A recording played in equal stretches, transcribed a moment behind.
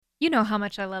You know how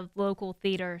much I love local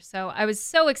theater, so I was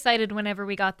so excited whenever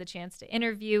we got the chance to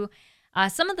interview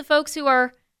some of the folks who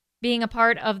are being a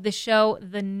part of the show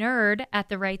The Nerd at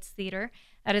the Rights Theater.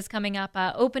 That is coming up.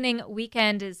 Opening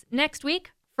weekend is next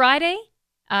week, Friday.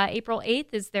 April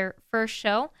 8th is their first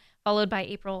show, followed by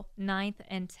April 9th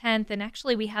and 10th. And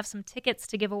actually, we have some tickets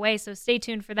to give away, so stay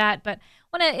tuned for that. But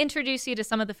I want to introduce you to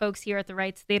some of the folks here at the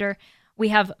Rights Theater. We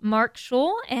have Mark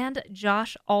Schull and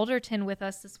Josh Alderton with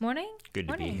us this morning. Good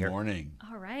to be here. Morning.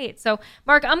 All right. So,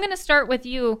 Mark, I'm going to start with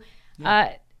you.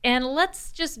 And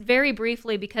let's just very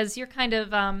briefly, because you're kind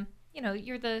of,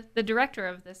 you're the director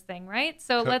of this thing, right?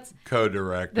 So let's...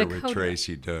 Co-director with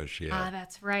Tracy Dush, yeah.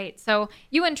 That's right. So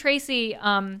you and Tracy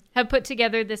have put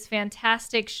together this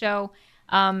fantastic show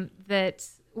that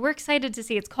we're excited to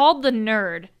see. It's called The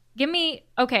Nerd.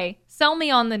 Sell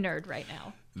me on The Nerd right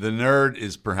now. The Nerd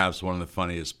is perhaps one of the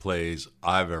funniest plays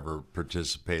I've ever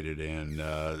participated in,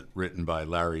 written by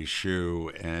Larry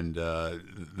Shue, and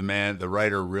the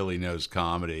writer really knows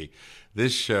comedy.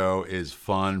 This show is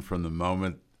fun from the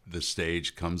moment the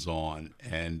stage comes on,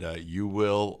 and you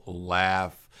will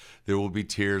laugh. There will be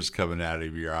tears coming out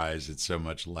of your eyes. It's so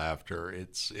much laughter.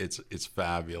 It's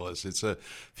fabulous. It's a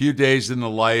few days in the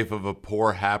life of a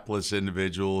poor, hapless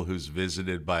individual who's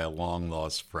visited by a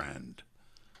long-lost friend.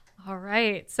 All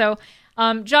right. So,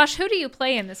 Josh, who do you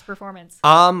play in this performance?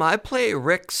 I play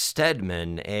Rick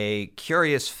Stedman, a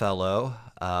curious fellow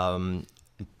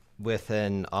with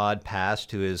an odd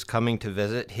past who is coming to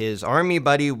visit his army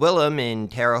buddy Willem in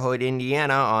Terre Haute,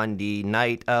 Indiana on the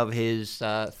night of his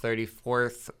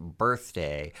 34th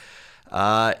birthday.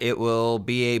 It will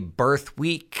be a birth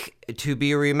week to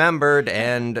be remembered,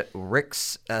 and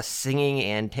Rick's singing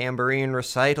and tambourine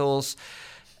recitals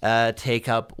take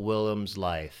up Willem's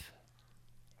life.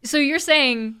 So you're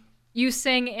saying you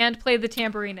sing and play the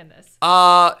tambourine in this?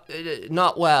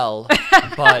 Not well,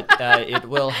 but it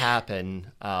will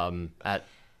happen at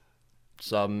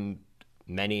some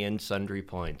many and sundry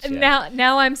points. Yes.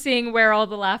 Now I'm seeing where all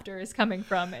the laughter is coming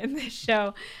from in this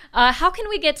show. How can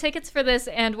we get tickets for this,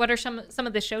 and what are some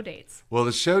of the show dates? Well,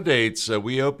 the show dates,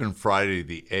 we open Friday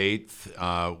the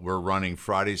 8th. We're running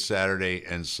Friday, Saturday,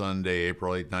 and Sunday,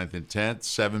 April 8th, 9th, and 10th,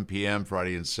 7 p.m.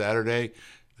 Friday and Saturday.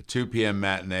 A 2 p.m.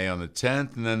 matinee on the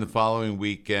 10th, and then the following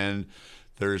weekend,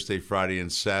 Thursday, Friday,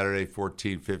 and Saturday,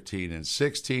 14, 15, and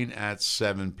 16 at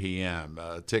 7 p.m.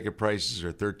 Ticket prices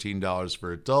are $13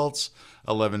 for adults,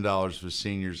 $11 for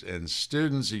seniors and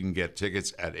students. You can get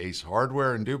tickets at Ace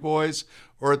Hardware in DuBois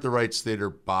or at the Rights Theater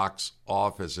box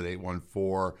office at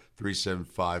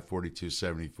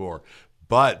 814-375-4274.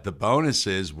 But the bonus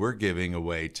is we're giving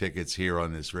away tickets here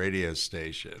on this radio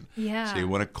station. Yeah. So you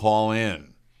want to call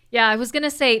in. Yeah, I was going to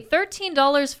say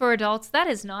 $13 for adults. That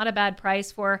is not a bad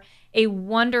price for a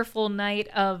wonderful night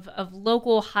of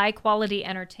local high-quality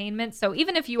entertainment. So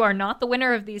even if you are not the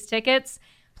winner of these tickets,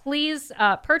 please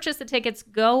purchase the tickets,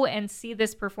 go and see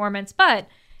this performance. But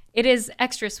it is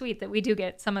extra sweet that we do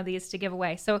get some of these to give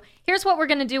away. So here's what we're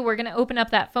going to do. We're going to open up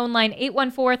that phone line,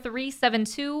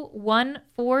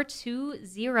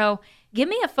 814-372-1420. Give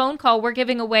me a phone call. We're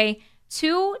giving away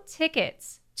 2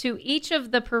 tickets to each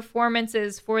of the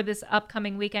performances for this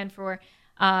upcoming weekend for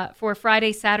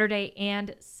Friday, Saturday,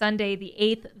 and Sunday, the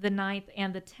 8th, the 9th,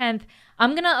 and the 10th.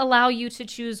 I'm going to allow you to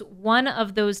choose one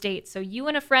of those dates. So you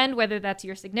and a friend, whether that's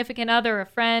your significant other, a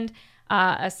friend,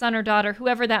 a son or daughter,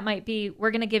 whoever that might be,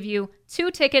 we're going to give you 2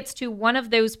 tickets to one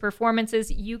of those performances.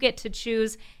 You get to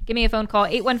choose. Give me a phone call,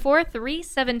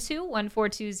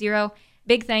 814-372-1420.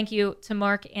 Big thank you to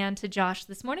Mark and to Josh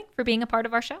this morning for being a part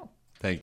of our show.